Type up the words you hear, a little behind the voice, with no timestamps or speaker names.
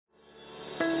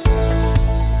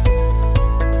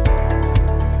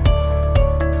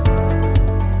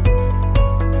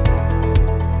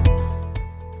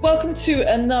Welcome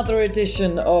to another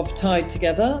edition of Tied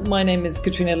Together. My name is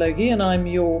Katrina Logie and I'm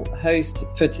your host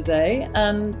for today.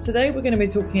 And today we're going to be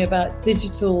talking about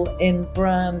digital in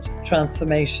brand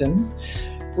transformation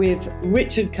with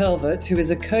Richard Calvert, who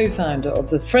is a co-founder of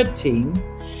the Thread team.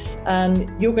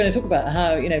 And you're going to talk about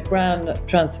how, brand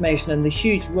transformation and the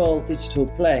huge role digital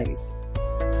plays.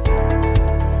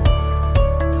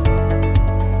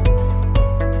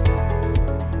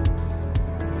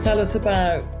 Tell us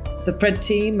about the Thread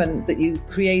team and that you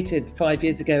created 5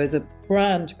 years ago as a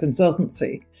brand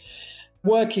consultancy,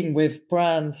 working with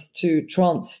brands to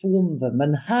transform them.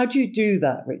 And how do you do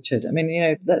that, Richard?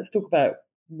 Let's talk about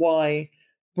why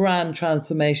brand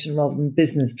transformation rather than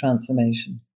business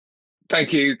transformation.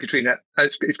 Thank you, Katrina.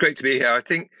 It's great to be here. I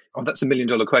think that's $1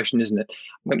 million question, isn't it?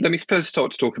 Let me first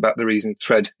start to talk about the reason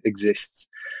Thread exists.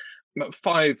 About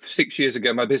 5-6 years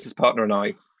ago, my business partner and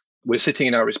I were sitting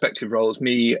in our respective roles,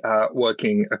 me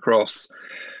working across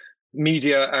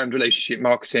media and relationship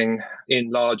marketing in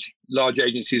large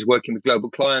agencies, working with global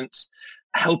clients,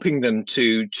 helping them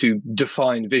to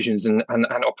define visions and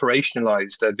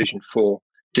operationalize their vision for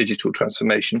digital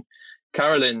transformation.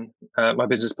 Carolyn, my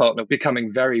business partner,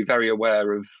 becoming very, very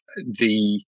aware of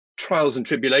the trials and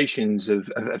tribulations of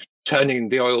turning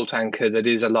the oil tanker that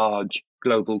is a large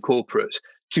global corporate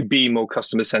to be more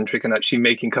customer centric and actually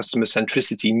making customer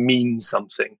centricity mean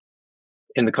something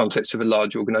in the context of a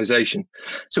large organization.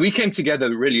 So we came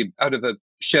together really out of a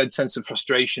shared sense of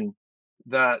frustration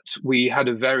that we had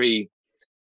a very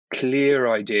clear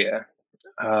idea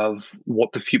of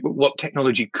what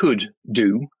technology could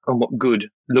do and what good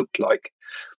looked like,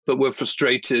 but we're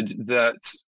frustrated that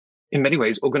in many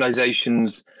ways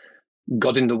organizations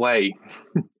got in the way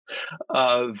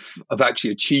of actually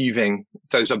achieving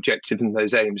those objectives and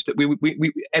those aims. That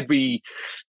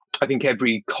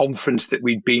every conference that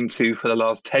we'd been to for the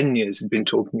last 10 years has been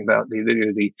talking about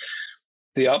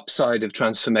the upside of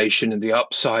transformation and the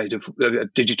upside of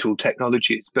digital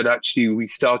technologies. But actually, we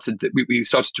started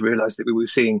to realize that we were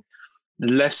seeing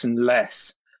less and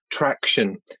less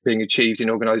traction being achieved in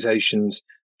organizations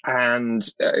and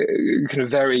kind of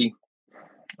very,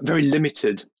 very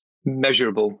limited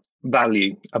measurable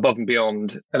value above and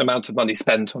beyond an amount of money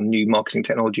spent on new marketing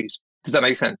technologies. Does that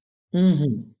make sense?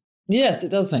 Mm-hmm. Yes, it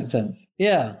does make sense.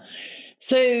 Yeah.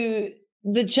 So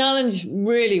the challenge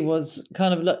really was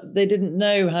kind of they didn't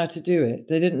know how to do it.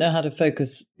 They didn't know how to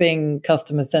focus being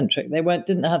customer centric. They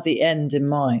didn't have the end in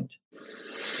mind.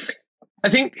 I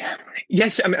think,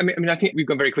 yes. I think we've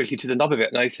gone very quickly to the nub of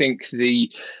it. And I think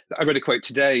I read a quote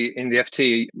today in the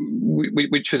FT,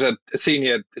 which was a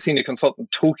senior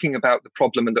consultant talking about the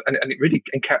problem, and it really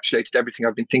encapsulated everything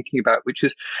I've been thinking about, which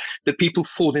was that people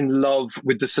fall in love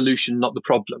with the solution, not the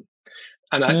problem.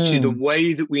 And actually, the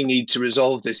way that we need to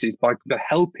resolve this is by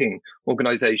helping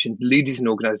organizations, leaders in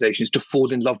organizations, to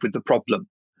fall in love with the problem.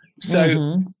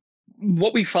 So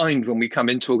what we find when we come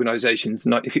into organizations,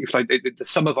 the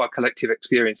sum of our collective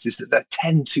experience is that there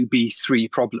tend to be three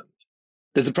problems.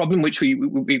 There's a problem which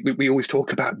we always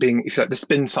talk about being, if you like, the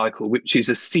spin cycle, which is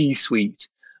a C-suite,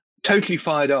 totally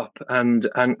fired up and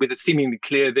with a seemingly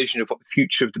clear vision of what the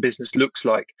future of the business looks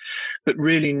like, but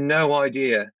really no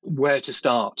idea where to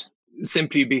start,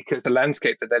 simply because the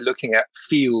landscape that they're looking at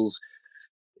feels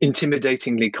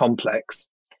intimidatingly complex.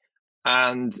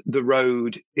 And the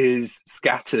road is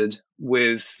scattered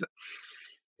with,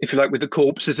 if you like, with the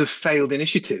corpses of failed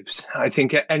initiatives. I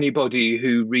think anybody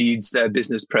who reads their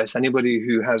business press, anybody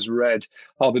who has read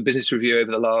Harvard Business Review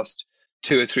over the last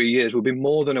 2 or 3 years will be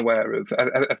more than aware of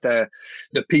the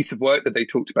piece of work that they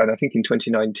talked about, I think in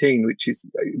 2019, which is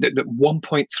that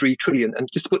 1.3 trillion. And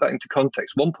just to put that into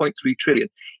context, 1.3 trillion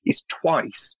is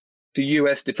twice the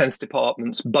US Defense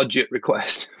Department's budget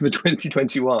request for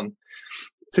 2021.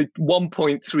 So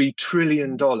 $1.3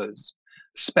 trillion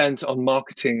spent on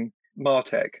marketing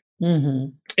MarTech.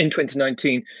 In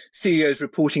 2019, CEOs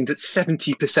reporting that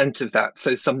 70% of that,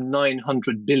 so some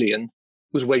 900 billion,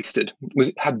 was wasted,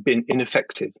 had been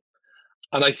ineffective.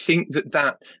 And I think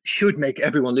that should make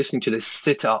everyone listening to this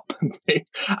sit up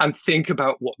and think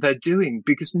about what they're doing,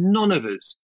 because none of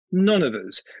us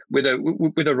with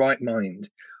a right mind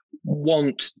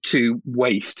want to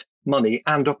waste money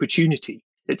and opportunity.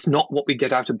 It's not what we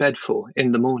get out of bed for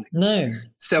in the morning.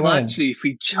 Actually, if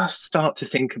we just start to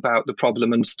think about the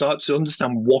problem and start to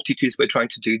understand what it is we're trying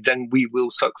to do, then we will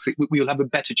succeed. We will have a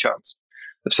better chance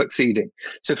of succeeding.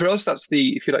 So for us, that's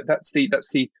the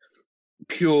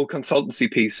pure consultancy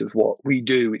piece of what we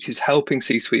do, which is helping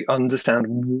C-suite understand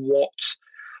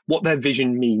what their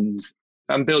vision means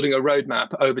and building a roadmap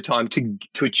over time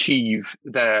to achieve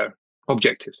their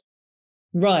objectives.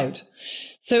 Right.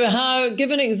 So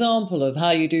give an example of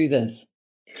how you do this.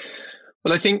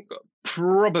 Well, I think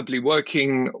probably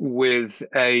working with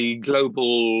a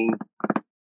global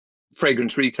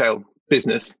fragrance retail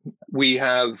business, we've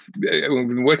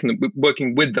been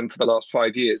working with them for the last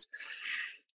 5 years.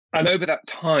 And over that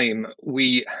time,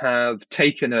 we have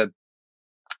taken an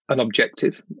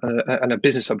objective and a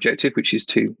business objective, which is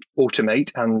to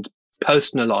automate and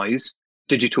personalize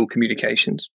digital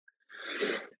communications.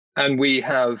 And we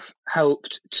have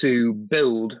helped to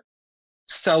build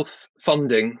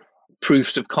self-funding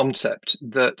proofs of concept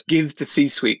that give the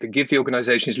C-suite, that give the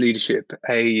organization's leadership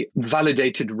a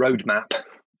validated roadmap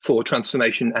for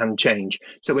transformation and change.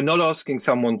 So we're not asking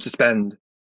someone to spend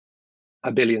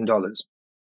 $1 billion.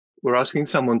 We're asking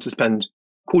someone to spend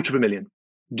 $250,000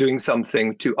 doing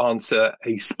something to answer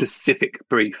a specific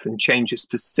brief and change a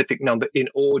specific number in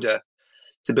order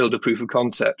to build a proof of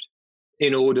concept,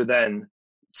 in order then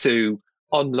to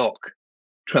unlock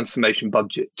transformation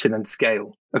budget to then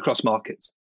scale across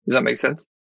markets. Does that make sense?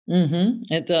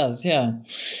 It does, yeah.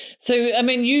 So, I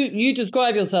mean, you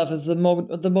describe yourself as the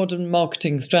modern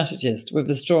marketing strategist with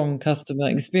a strong customer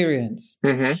experience.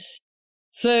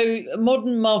 So,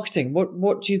 modern marketing,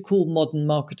 what do you call modern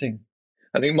marketing?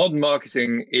 I think modern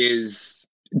marketing is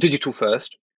digital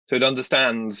first. So it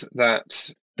understands that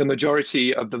the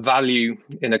majority of the value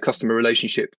in a customer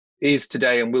relationship is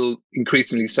today and will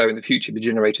increasingly so in the future be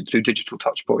generated through digital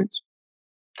touch points.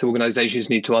 So organizations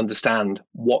need to understand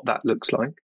what that looks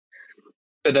like.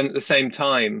 But then at the same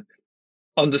time,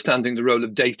 understanding the role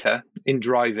of data in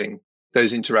driving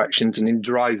those interactions and in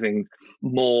driving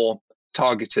more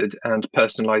targeted and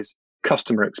personalized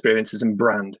customer experiences and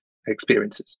brand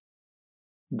experiences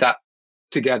that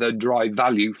together drive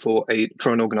value for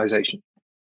an organization.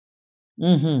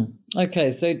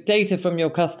 Okay, so data from your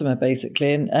customer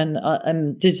basically, and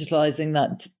digitalizing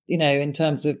that, in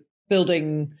terms of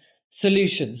building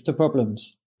solutions to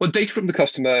problems. Well, data from the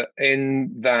customer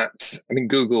in that, I mean,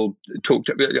 Google talked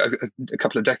a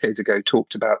couple of decades ago,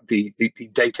 talked about the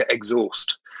data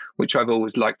exhaust, which I've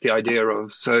always liked the idea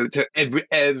of. So to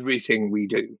everything we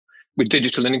do with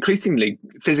digital and increasingly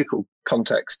physical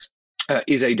context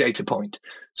is a data point.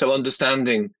 So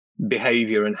understanding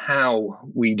behavior and how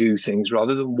we do things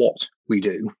rather than what we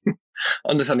do,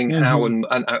 understanding how and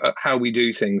how we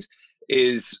do things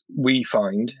is, we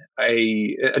find,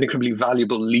 an incredibly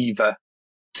valuable lever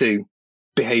to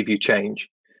behavior change.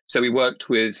 So we worked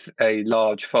with a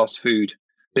large fast food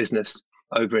business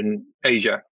over in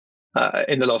Asia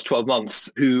in the last 12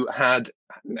 months who had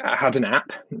an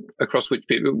app across with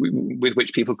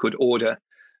which people could order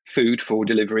food for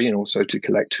delivery and also to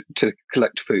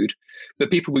collect food, but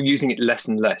people were using it less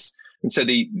and less. And so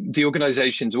the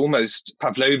organization's almost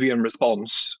Pavlovian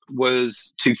response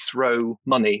was to throw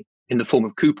money in the form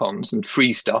of coupons and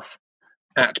free stuff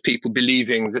at people,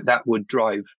 believing that would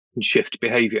drive and shift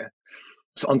behavior.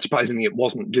 So unsurprisingly, it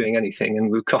wasn't doing anything, and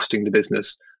we were costing the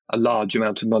business a large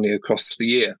amount of money across the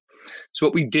year. So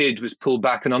what we did was pull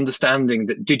back, and understanding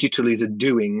that digital is a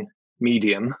doing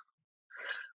medium,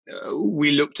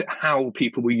 we looked at how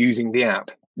people were using the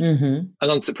app. And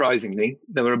unsurprisingly,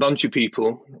 there were a bunch of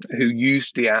people who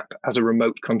used the app as a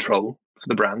remote control for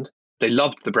the brand. They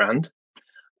loved the brand,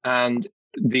 and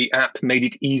the app made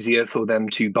it easier for them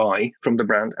to buy from the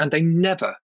brand, and they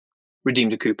never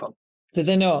redeemed a coupon. Did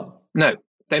they not? No,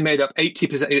 they made up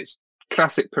 80%. It's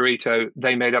classic Pareto.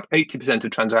 They made up 80%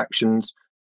 of transactions,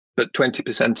 but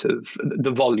 20% of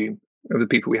the volume of the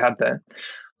people we had there.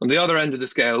 On the other end of the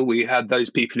scale, we had those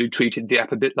people who treated the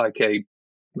app a bit like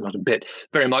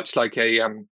very much like a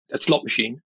slot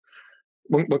machine.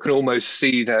 One can almost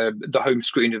see the home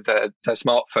screen of their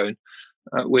smartphone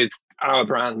with our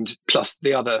brand plus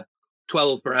the other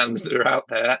 12 brands that are out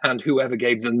there, and whoever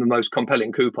gave them the most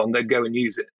compelling coupon, they'd go and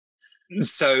use it.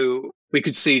 So we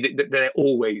could see that they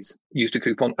always used a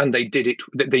coupon, and they did it.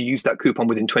 They used that coupon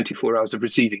within 24 hours of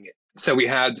receiving it. So we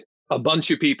had a bunch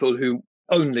of people who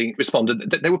only responded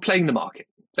that they were playing the market.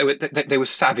 They were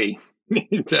savvy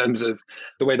in terms of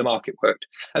the way the market worked.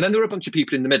 And then there were a bunch of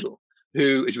people in the middle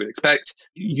who, as you would expect,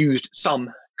 used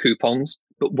some coupons,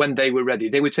 but when they were ready,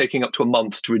 they were taking up to a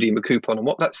month to redeem a coupon. And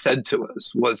what that said to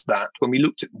us was that when we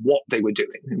looked at what they were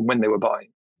doing and when they were buying,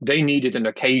 they needed an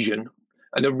occasion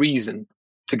and a reason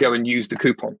to go and use the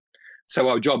coupon. So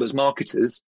our job as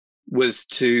marketers was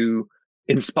to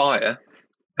inspire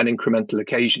an incremental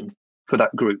occasion for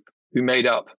that group, who made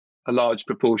up a large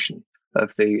proportion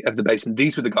of the base. And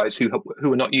these were the guys who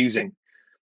were not using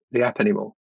the app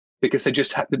anymore because they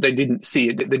didn't see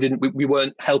it. We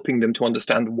weren't helping them to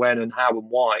understand when and how and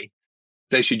why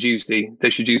they should use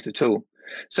the tool.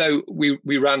 So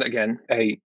we ran again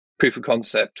a proof of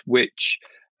concept which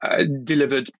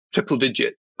delivered triple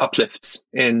digit uplifts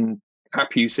in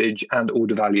app usage and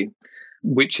order value,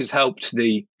 which has helped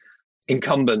the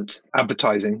incumbent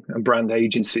advertising and brand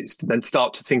agencies to then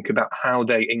start to think about how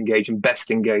they engage and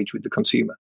best engage with the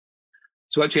consumer.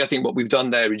 So actually, I think what we've done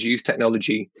there is use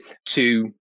technology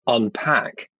to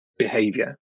unpack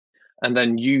behavior and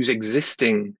then use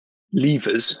existing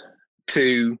levers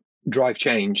to drive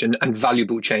change and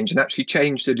valuable change, and actually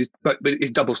change that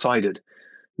is double-sided.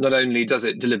 Not only does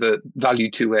it deliver value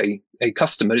to a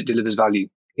customer, it delivers value,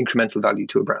 incremental value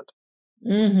to a brand.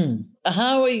 Mm-hmm.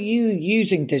 How are you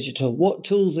using digital? What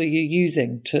tools are you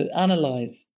using to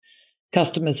analyze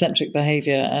customer-centric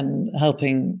behavior and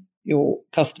helping your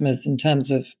customers in terms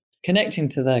of connecting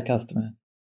to their customer?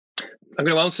 I'm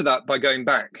going to answer that by going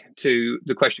back to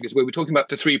the question, because we were talking about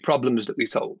the three problems that we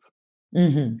solve.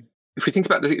 Mm-hmm. If we think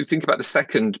about the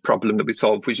second problem that we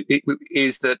solve, which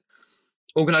is that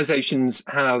organizations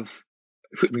have,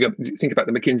 if we think about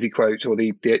the McKinsey quote or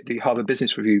the Harvard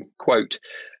Business Review quote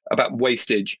about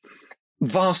wastage,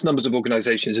 vast numbers of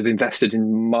organizations have invested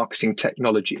in marketing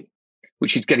technology,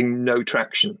 which is getting no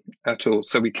traction at all.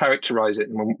 So we characterize it,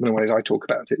 and one of the ways I talk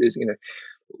about it is,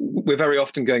 we're very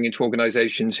often going into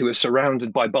organizations who are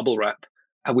surrounded by bubble wrap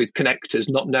with connectors,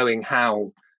 not knowing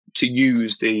how to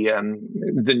use the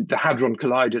Hadron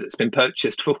Collider that's been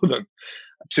purchased for them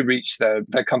to reach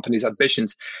their company's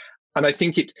ambitions. And I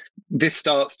think this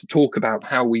starts to talk about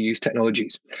how we use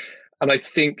technologies. And I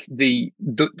think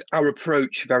our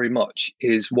approach very much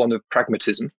is one of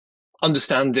pragmatism,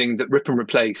 understanding that rip and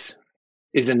replace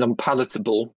is an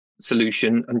unpalatable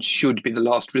solution and should be the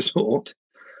last resort.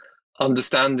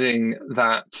 Understanding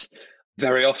that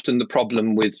very often the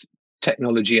problem with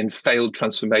technology and failed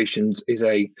transformations is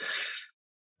a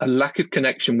lack of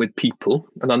connection with people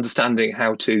and understanding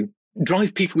how to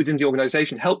drive people within the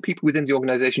organization, help people within the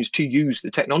organizations to use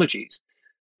the technologies.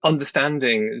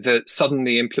 Understanding that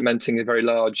suddenly implementing a very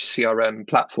large CRM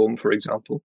platform, for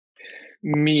example,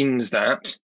 means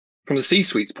that from the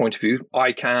C-suite's point of view,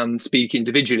 I can speak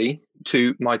individually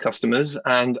to my customers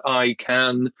and I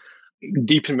can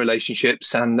deepen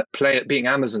relationships and play at being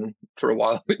Amazon for a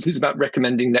while, which is about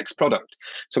recommending next product.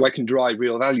 So I can drive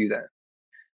real value there.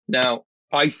 Now,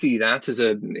 I see that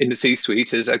in the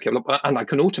C-suite as, okay, well, and I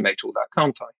can automate all that,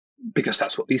 can't I? Because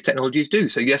that's what these technologies do.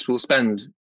 So yes, we'll spend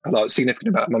a significant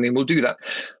amount of money and we'll do that.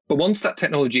 But once that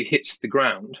technology hits the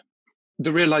ground,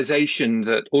 the realization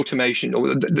that automation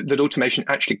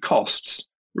actually costs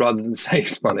rather than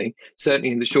saves money,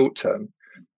 certainly in the short term,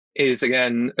 is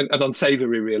again an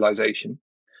unsavory realization.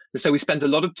 And so we spend a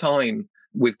lot of time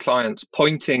with clients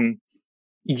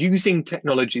using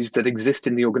technologies that exist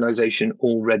in the organization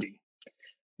already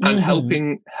and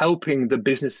helping the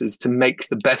businesses to make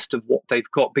the best of what they've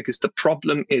got. Because the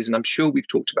problem is, and I'm sure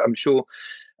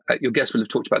your guests will have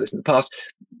talked about this in the past,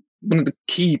 one of the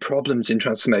key problems in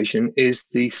transformation is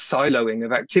the siloing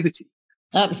of activity.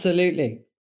 Absolutely.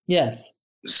 Yes.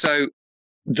 So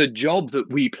the job that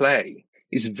we play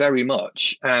is very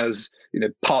much as,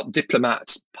 part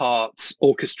diplomat, part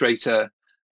orchestrator,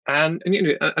 and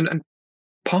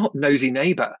part nosy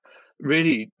neighbor,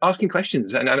 really asking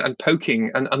questions and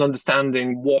poking and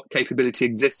understanding what capability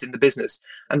exists in the business,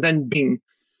 and then being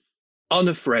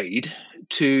unafraid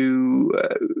to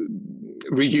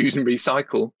reuse and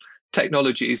recycle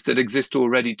technologies that exist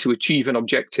already to achieve an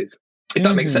objective. If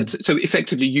that makes sense. So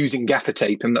effectively using gaffer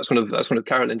tape, and that's one of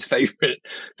Carolyn's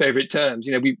favorite terms.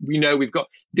 We know we've got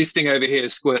this thing over here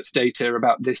squirts data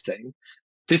about this thing.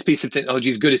 This piece of technology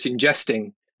is good at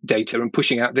ingesting data and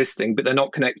pushing out this thing, but they're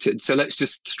not connected. So let's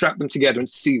just strap them together and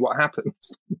see what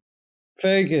happens.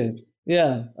 Very good.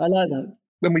 Yeah, I like that.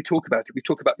 When we talk about it, we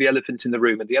talk about the elephant in the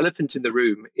room, and the elephant in the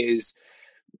room is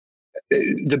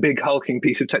the big hulking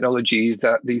piece of technology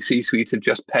that the C-suite have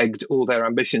just pegged all their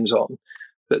ambitions on,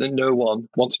 but that no one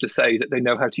wants to say that they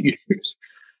know how to use.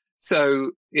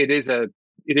 So it is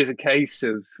a case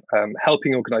of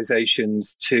helping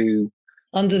organizations to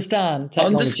understand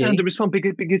technology, and respond,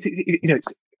 because it's,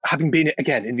 having been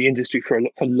again in the industry for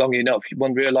long enough,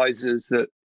 one realizes that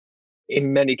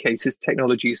in many cases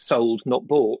technology is sold, not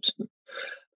bought,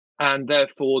 and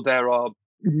therefore there are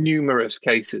numerous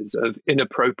cases of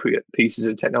inappropriate pieces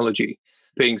of technology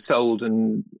being sold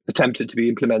and attempted to be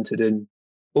implemented in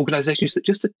organizations that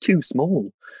just are too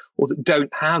small or that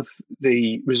don't have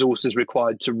the resources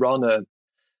required to run a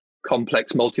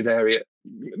complex multivariate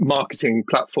marketing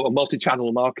platform,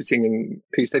 multi-channel marketing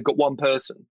piece. They've got one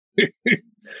person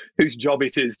whose job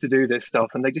it is to do this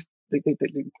stuff, and they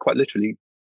quite literally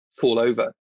fall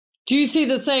over. Do you see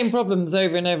the same problems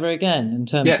over and over again in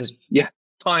terms of? Yeah,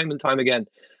 time and time again.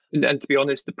 And to be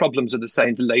honest, the problems are the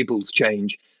same. The labels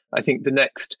change. I think the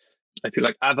next I feel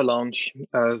like, avalanche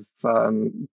of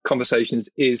conversations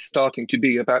is starting to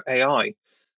be about AI,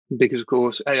 because, of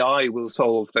course, AI will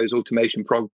solve those automation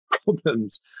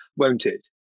problems, won't it?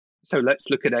 So let's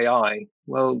look at AI.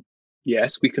 Well,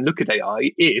 yes, we can look at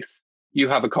AI if you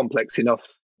have a complex enough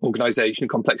organization,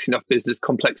 complex enough business,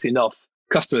 complex enough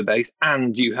customer base,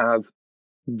 and you have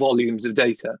volumes of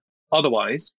data.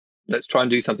 Otherwise, let's try and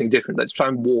do something different. Let's try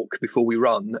and walk before we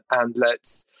run, and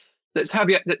let's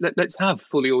have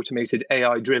fully automated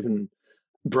AI-driven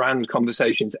brand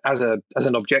conversations as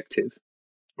an objective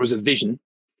or as a vision.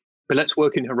 But let's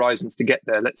work in horizons to get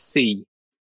there. Let's see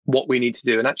what we need to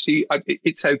do. And actually,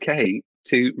 it's okay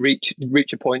to reach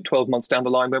a point 12 months down the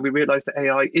line where we realize that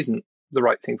AI isn't the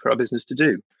right thing for our business to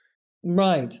do.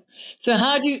 Right. So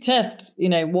how do you test,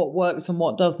 what works and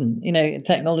what doesn't, in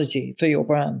technology for your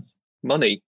brands?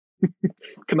 Money,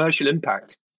 commercial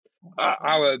impact.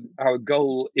 Our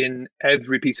goal in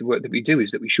every piece of work that we do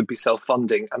is that we should be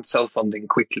self-funding and self-funding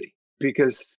quickly,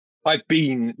 because I've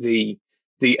been the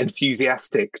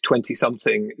enthusiastic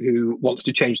 20-something who wants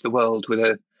to change the world with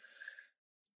a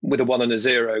 1 and a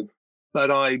 0. But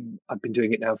I've been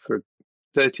doing it now for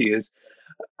 30 years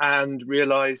and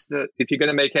realized that if you're going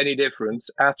to make any difference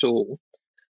at all,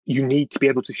 you need to be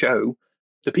able to show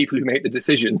the people who make the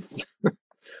decisions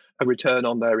a return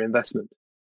on their investment.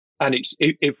 And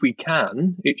if we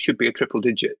can, it should be a triple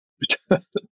digit return.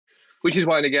 Which is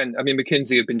why, and again,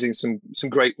 McKinsey have been doing some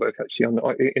great work actually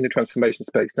in the transformation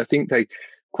space. And I think they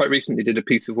quite recently did a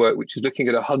piece of work which is looking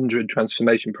at 100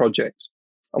 transformation projects.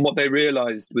 And what they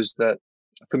realized was that,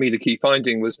 for me, the key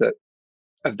finding was that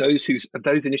of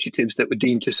those initiatives that were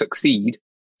deemed to succeed,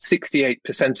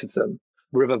 68% of them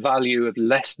were of a value of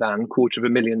less than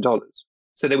 $250,000.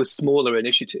 So they were smaller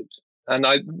initiatives. And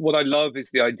what I love is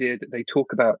the idea that they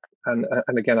talk about, and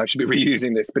again, I should be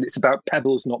reusing this, but it's about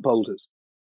pebbles, not boulders.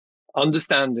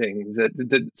 Understanding that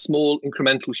the small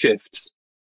incremental shifts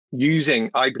using,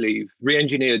 I believe,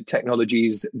 re-engineered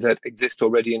technologies that exist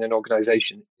already in an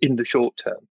organization in the short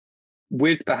term,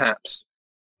 with perhaps,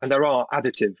 and there are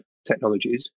additive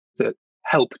technologies that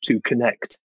help to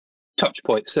connect touch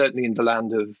points, certainly in the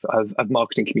land of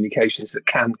marketing communications, that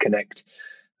can connect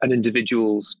an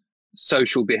individual's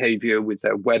social behavior with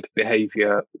their web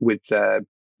behavior, with their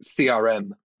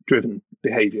CRM driven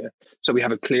behavior. So we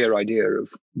have a clear idea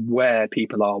of where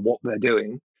people are, what they're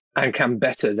doing, and can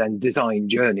better then design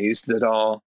journeys that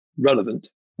are relevant.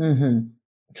 Mm-hmm.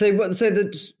 So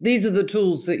these are the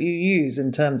tools that you use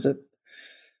in terms of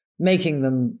making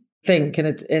them think in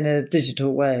a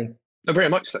digital way. Oh, very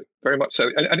much so, very much so.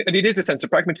 And it is a sense of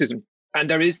pragmatism. And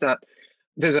there's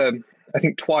I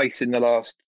think twice in the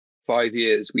last 5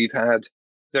 years, we've had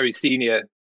very senior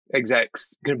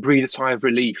execs going to breathe a sigh of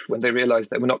relief when they realize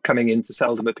that we're not coming in to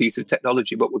sell them a piece of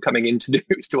technology. What we're coming in to do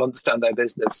is to understand their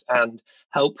business and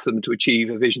help them to achieve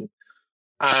a vision.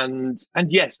 And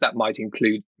yes, that might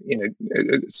include,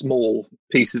 small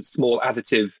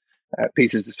additive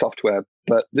pieces of software,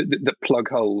 but that plug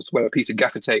holes where a piece of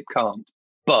gaffer tape can't.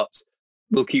 But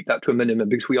we'll keep that to a minimum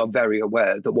because we are very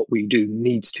aware that what we do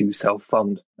needs to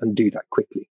self-fund and do that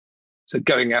quickly. So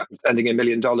going out and spending $1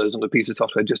 million on a piece of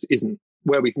software just isn't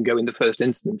where we can go in the first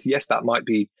instance. Yes, that might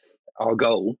be our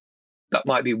goal. That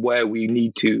might be where we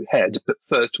need to head. But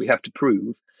first, we have to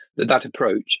prove that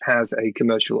approach has a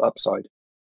commercial upside.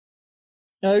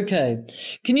 Okay.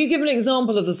 Can you give an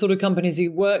example of the sort of companies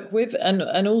you work with,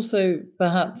 and also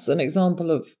perhaps an example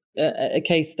of a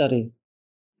case study?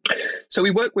 So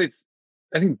we work with,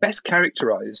 I think, best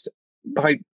characterized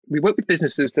by, we work with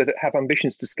businesses that have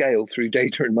ambitions to scale through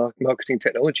data and marketing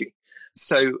technology.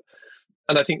 So,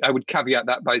 and I think I would caveat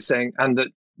that by saying, and that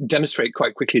demonstrate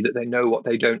quite quickly that they know what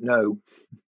they don't know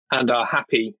and are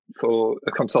happy for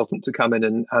a consultant to come in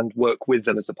and work with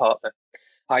them as a partner.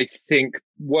 I think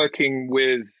working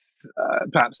with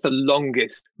perhaps the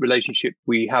longest relationship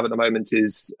we have at the moment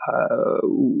is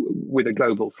with a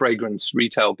global fragrance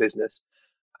retail business.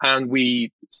 And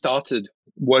we started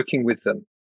working with them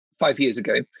 5 years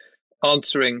ago,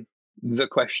 answering the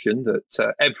question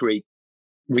that every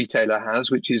retailer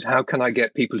has, which is, how can I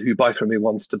get people who buy from me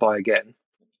once to buy again?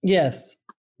 Yes.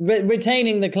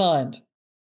 Retaining the client.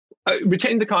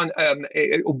 Retaining the client,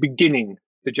 or beginning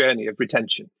the journey of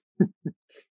retention.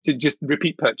 To just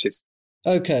repeat purchase.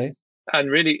 Okay.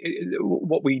 And really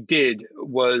what we did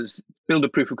was build a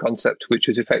proof of concept, which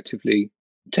was effectively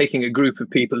taking a group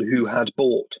of people who had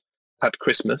bought at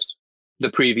Christmas the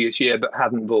previous year but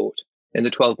hadn't bought in the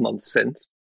 12 months since,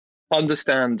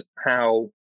 understand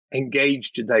how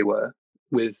engaged they were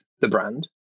with the brand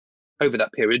over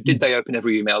that period. Did they open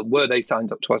every email? Were they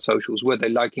signed up to our socials? Were they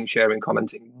liking, sharing,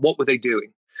 commenting? What were they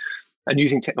doing? And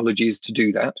using technologies to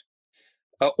do that.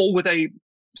 Or were they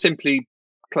simply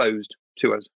closed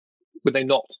to us? Were they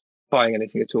not buying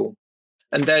anything at all?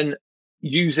 And then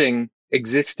using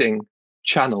existing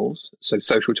channels, so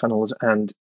social channels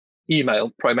and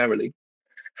email primarily,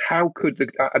 how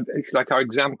could like our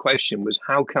exam question was,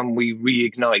 how can we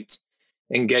reignite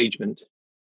engagement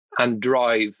and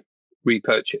drive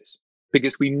repurchase?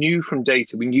 Because we knew from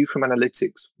data, we knew from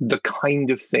analytics, the kind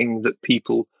of thing that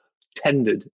people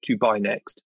tended to buy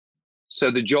next. So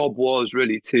the job was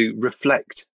really to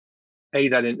reflect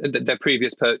their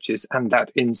previous purchase and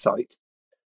that insight.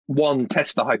 One,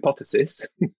 test the hypothesis,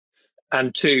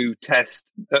 and two,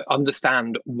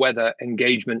 understand whether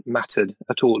engagement mattered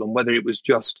at all and whether it was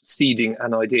just seeding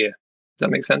an idea. Does that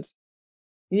make sense?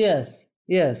 Yes,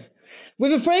 yes.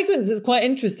 With a fragrance, it's quite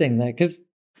interesting though, because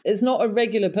it's not a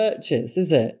regular purchase,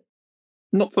 is it?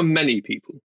 Not for many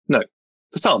people, no.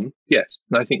 For some, yes.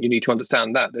 And I think you need to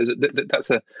understand that.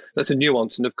 That's a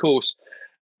nuance. And of course,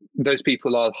 those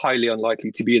people are highly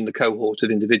unlikely to be in the cohort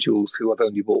of individuals who have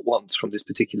only bought once from this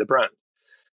particular brand.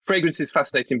 Fragrance is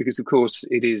fascinating because, of course,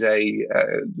 it is a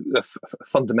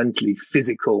fundamentally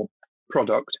physical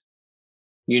product.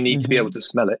 You need to be able to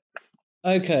smell it.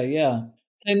 Okay, yeah.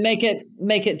 So make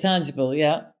it tangible,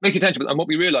 yeah. Make it tangible. And what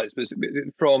we realized was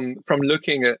from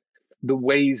looking at the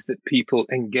ways that people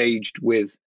engaged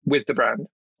with the brand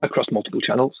across multiple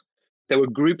channels, there were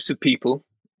groups of people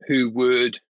who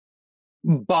would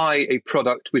buy a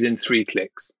product within 3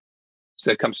 clicks.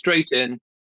 So come straight in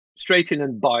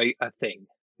and buy a thing.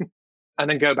 And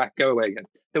then go away again.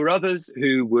 There were others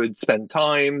who would spend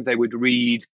time, they would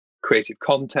read creative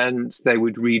content, they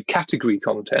would read category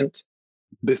content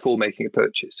before making a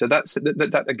purchase. So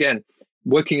that again,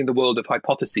 working in the world of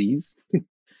hypotheses,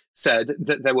 said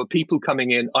that there were people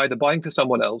coming in either buying for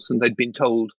someone else and they'd been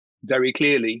told very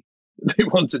clearly they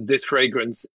wanted this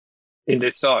fragrance in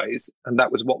this size, and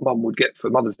that was what mum would get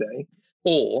for Mother's Day,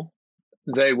 or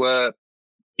they were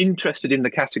interested in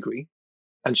the category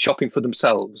and shopping for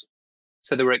themselves.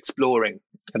 So they were exploring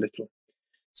a little.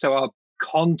 So our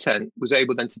content was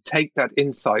able then to take that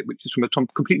insight, which is from a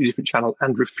completely different channel,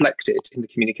 and reflect it in the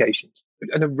communications.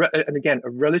 And again, a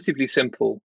relatively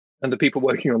simple, and the people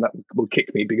working on that will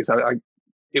kick me because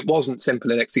it wasn't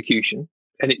simple in execution,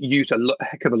 and it used a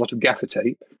heck of a lot of gaffer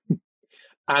tape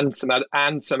and some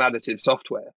additive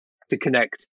software to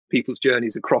connect people's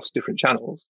journeys across different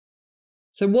channels.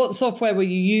 So what software were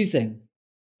you using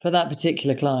for that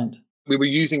particular client? We were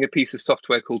using a piece of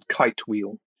software called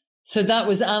Kitewheel. So that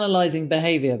was analyzing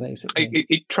behavior, basically.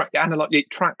 It tracked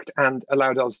and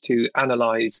allowed us to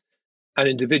analyze an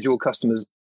individual customer's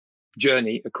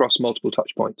journey across multiple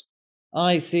touch points.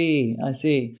 I see.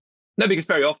 No, because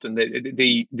very often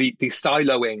the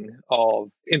siloing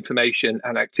of information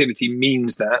and activity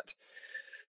means that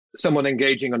someone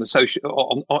engaging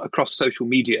across social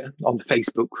media, on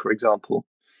Facebook, for example,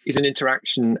 is an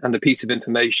interaction and a piece of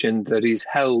information that is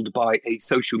held by a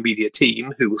social media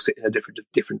team who will sit in a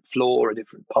different floor, a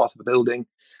different part of the building,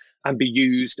 and be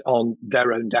used on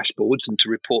their own dashboards and to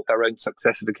report their own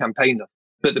success of a campaigner.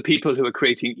 But the people who are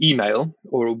creating email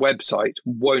or a website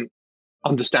won't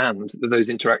understand that those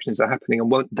interactions are happening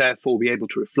and won't therefore be able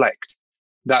to reflect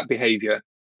that behavior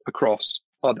across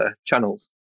other channels.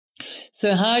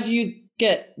 So how do you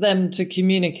get them to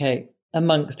communicate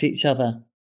amongst each other?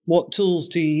 What tools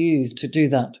do you use to do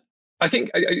that? I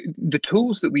think the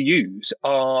tools that we use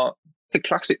are the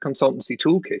classic consultancy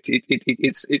toolkit.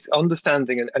 It's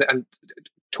understanding and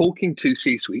talking to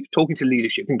C-suite, talking to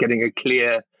leadership, and getting a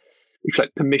clear, if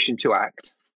like, permission to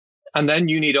act. And then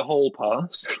you need a whole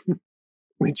pass,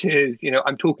 which is,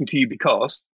 I'm talking to you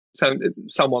because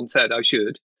someone said I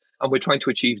should, and we're trying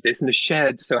to achieve this. And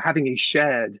having a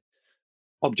shared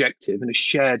objective and a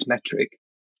shared metric.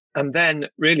 And then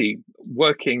really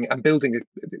working and building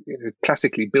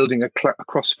a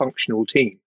cross-functional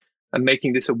team and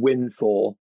making this a win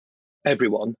for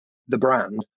everyone, the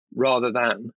brand, rather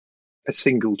than a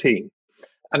single team.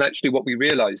 And actually what we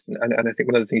realized, and I think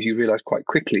one of the things you realize quite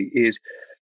quickly, is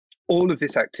all of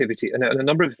this activity and a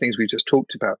number of the things we've just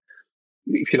talked about,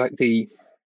 if you like, the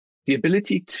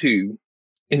ability to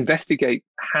investigate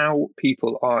how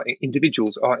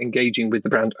individuals are engaging with the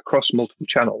brand across multiple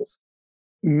channels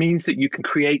means that you can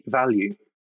create value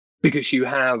because you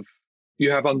have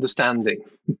understanding,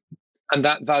 and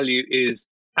that value is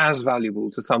as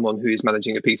valuable to someone who is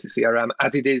managing a piece of CRM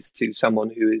as it is to someone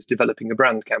who is developing a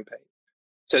brand campaign.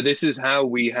 So this is how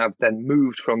we have then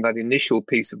moved from that initial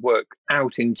piece of work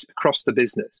out across the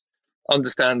business,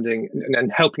 understanding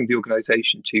and helping the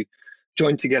organization to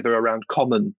join together around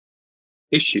common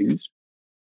issues,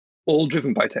 all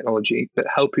driven by technology, but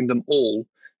helping them all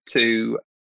to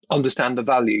understand the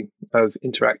value of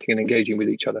interacting and engaging with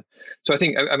each other. So I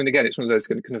think, I mean, again, it's one of those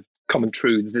kind of common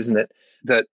truths, isn't it,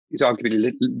 that is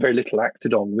arguably very little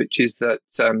acted on, which is that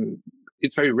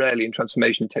it's very rarely in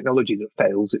transformation technology that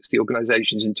fails. It's the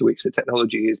organizations into which the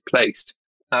technology is placed.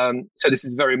 So this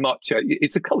is very much,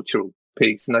 it's a cultural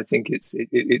piece. And I think it's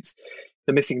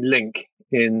the missing link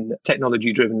in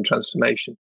technology-driven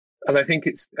transformation. And I think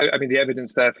the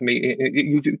evidence there for me,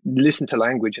 you listen to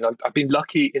language, and I've been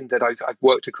lucky in that I've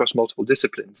worked across multiple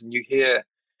disciplines, and you hear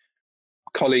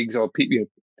colleagues or people,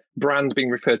 brand being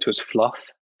referred to as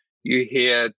fluff. You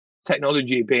hear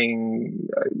technology being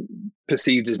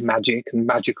perceived as magic and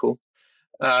magical.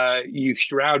 You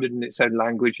shrouded in its own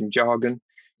language and jargon.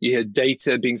 You hear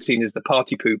data being seen as the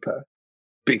party pooper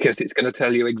because it's going to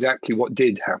tell you exactly what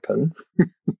did happen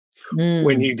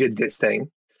when you did this thing.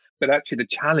 But actually, the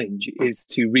challenge is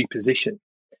to reposition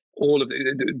all of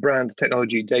the brand,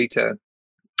 technology, data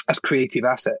as creative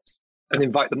assets and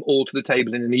invite them all to the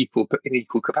table in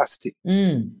equal capacity.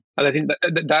 And I think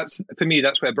that's, for me,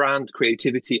 that's where brand,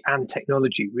 creativity, and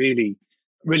technology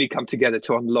really come together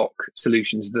to unlock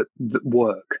solutions that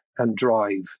work and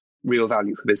drive real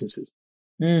value for businesses.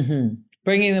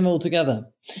 Bringing them all together.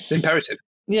 Imperative.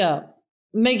 Yeah.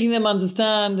 Making them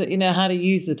understand, how to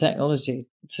use the technology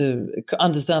to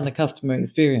understand the customer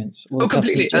experience.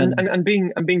 Completely. And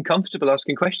being comfortable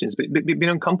asking questions, but being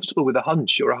uncomfortable with a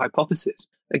hunch or a hypothesis.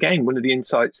 Again, one of the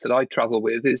insights that I travel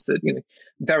with is that,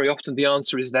 very often the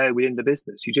answer is there within the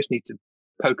business. You just need to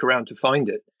poke around to find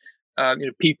it.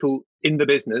 People in the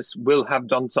business will have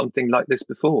done something like this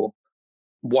before.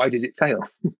 Why did it fail?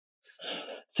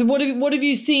 So what have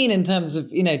you seen in terms of,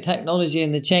 technology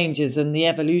and the changes and the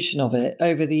evolution of it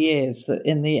over the years that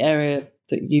in the area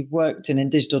that you've worked in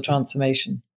digital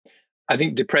transformation? I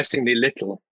think depressingly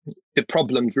little. The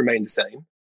problems remain the same.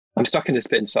 I'm stuck in a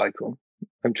spin cycle.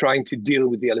 I'm trying to deal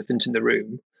with the elephant in the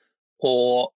room.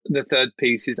 Or the third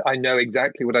piece is I know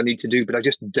exactly what I need to do, but I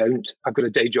just don't. I've got a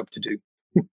day job to do.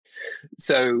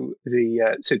 So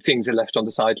things are left on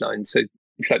the sidelines. So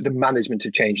the management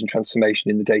of change and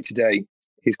transformation in the day-to-day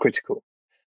is critical.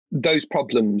 Those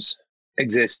problems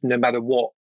exist no matter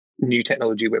what new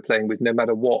technology we're playing with, no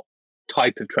matter what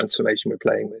type of transformation we're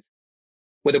playing with.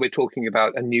 Whether we're talking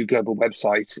about a new global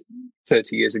website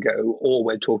 30 years ago, or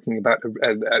we're talking about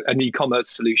an e-commerce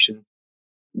solution,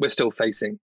 we're still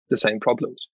facing the same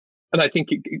problems. And I think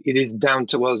it is down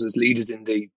to us as leaders in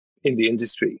the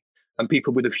industry and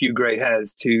people with a few grey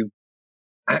hairs to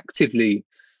actively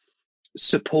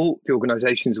support the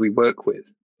organizations we work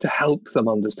with, to help them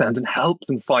understand and help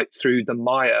them fight through the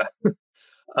mire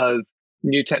of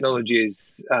new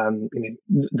technologies,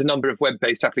 the number of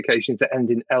web-based applications that end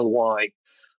in ly,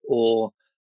 or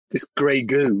this grey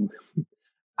goo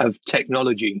of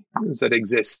technology that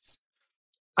exists,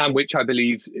 and which I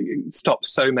believe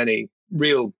stops so many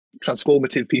real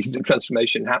transformative pieces of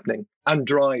transformation happening and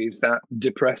drives that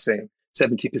depressing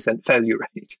 70% failure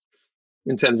rate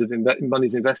in terms of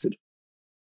monies invested.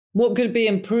 What could be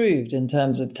improved in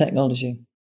terms of technology?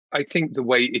 I think the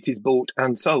way it is bought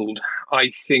and sold. I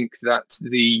think that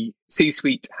the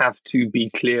C-suite have to be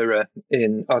clearer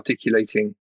in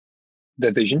articulating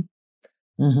their vision.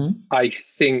 I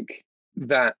think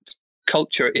that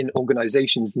culture in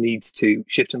organizations needs to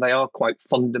shift, and they are quite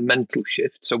fundamental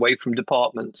shifts away from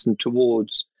departments and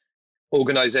towards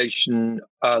organization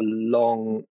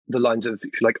along the lines of,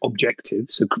 if you like,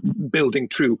 objectives, so building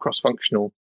true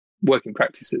cross-functional working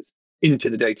practices into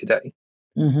the day-to-day.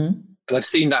 And I've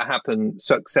seen that happen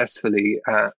successfully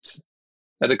at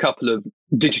a couple of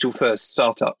digital-first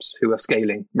startups who are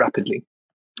scaling rapidly.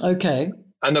 Okay.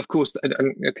 And of course,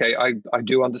 I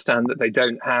do understand that they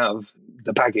don't have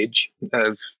the baggage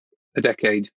of a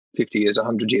decade, 50 years,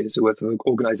 100 years worth of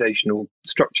organizational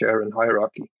structure and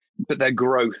hierarchy. But their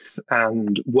growth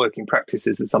and working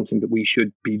practices is something that we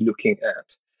should be looking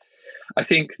at. I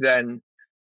think then,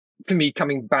 for me,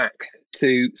 coming back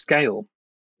to scale,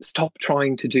 stop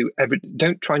trying to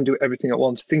don't try and do everything at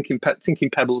once. Thinking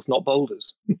pebbles, not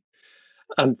boulders,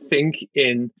 and think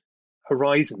in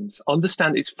horizons.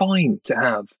 Understand it's fine to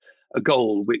have a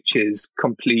goal which is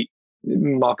complete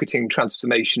marketing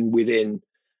transformation within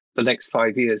the next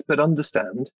 5 years, but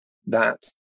understand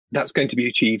that that's going to be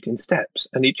achieved in steps,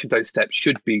 and each of those steps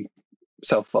should be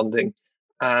self-funding,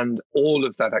 and all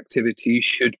of that activity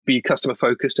should be customer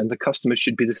focused, and the customer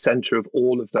should be the center of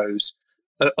all of those,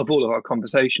 of all of our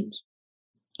conversations.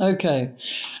 Okay.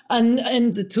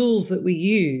 And the tools that we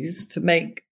use to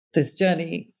make this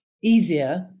journey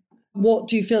easier, what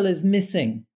do you feel is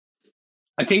missing?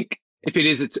 I think if it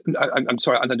is, I'm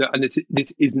sorry, and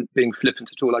this isn't being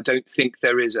flippant at all. I don't think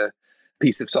there is a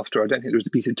piece of software. I don't think there's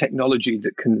a piece of technology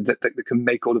that can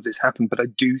make all of this happen. But I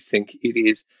do think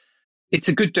it's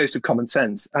a good dose of common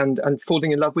sense and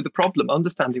falling in love with the problem,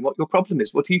 understanding what your problem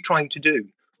is. What are you trying to do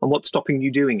and what's stopping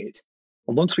you doing it?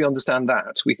 And once we understand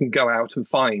that, we can go out and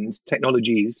find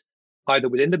technologies either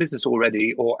within the business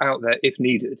already or out there if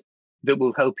needed that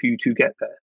will help you to get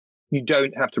there. You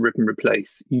don't have to rip and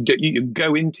replace. You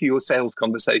go into your sales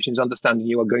conversations understanding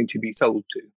you are going to be sold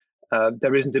to.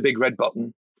 There isn't a big red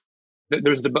button.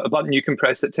 There isn't a button you can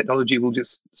press that technology will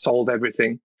just solve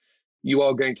everything. You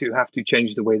are going to have to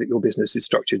change the way that your business is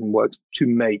structured and works to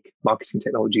make marketing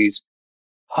technologies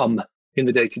hum in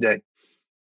the day-to-day.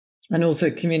 And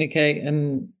also communicate,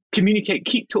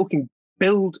 keep talking,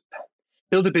 build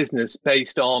a business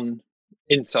based on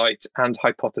insight and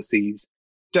hypotheses.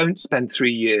 Don't spend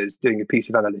 3 years doing a piece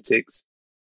of analytics.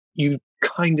 You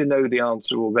kind of know the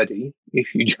answer already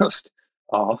if you just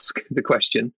ask the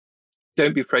question.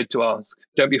 Don't be afraid to ask.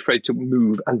 Don't be afraid to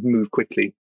move and move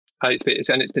quickly. It's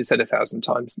been said 1,000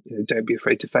 times. Don't be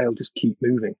afraid to fail. Just keep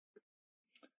moving.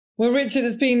 Well, Richard,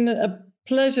 it's been a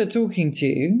pleasure talking to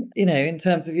you. In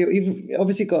terms of you've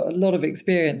obviously got a lot of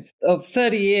experience of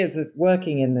 30 years of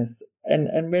working in this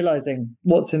and realizing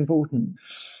what's important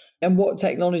and what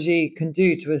technology can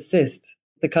do to assist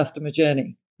the customer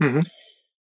journey. Mm-hmm.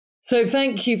 So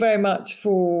thank you very much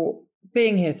for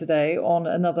being here today on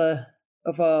another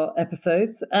of our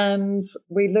episodes, and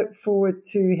we look forward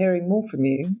to hearing more from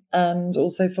you and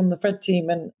also from the Fred team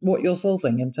and what you're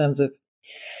solving in terms of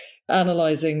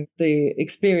analysing the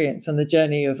experience and the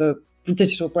journey of a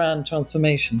digital brand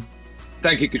transformation.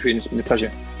 Thank you, Katrina. It's been a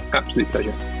pleasure. Absolute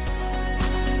pleasure.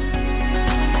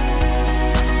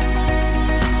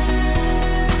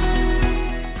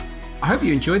 I hope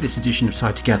you enjoyed this edition of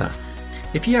Tied Together.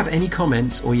 If you have any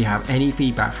comments or you have any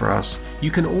feedback for us,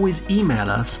 you can always email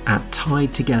us at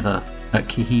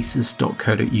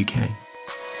tiedtogether@cohesus.co.uk.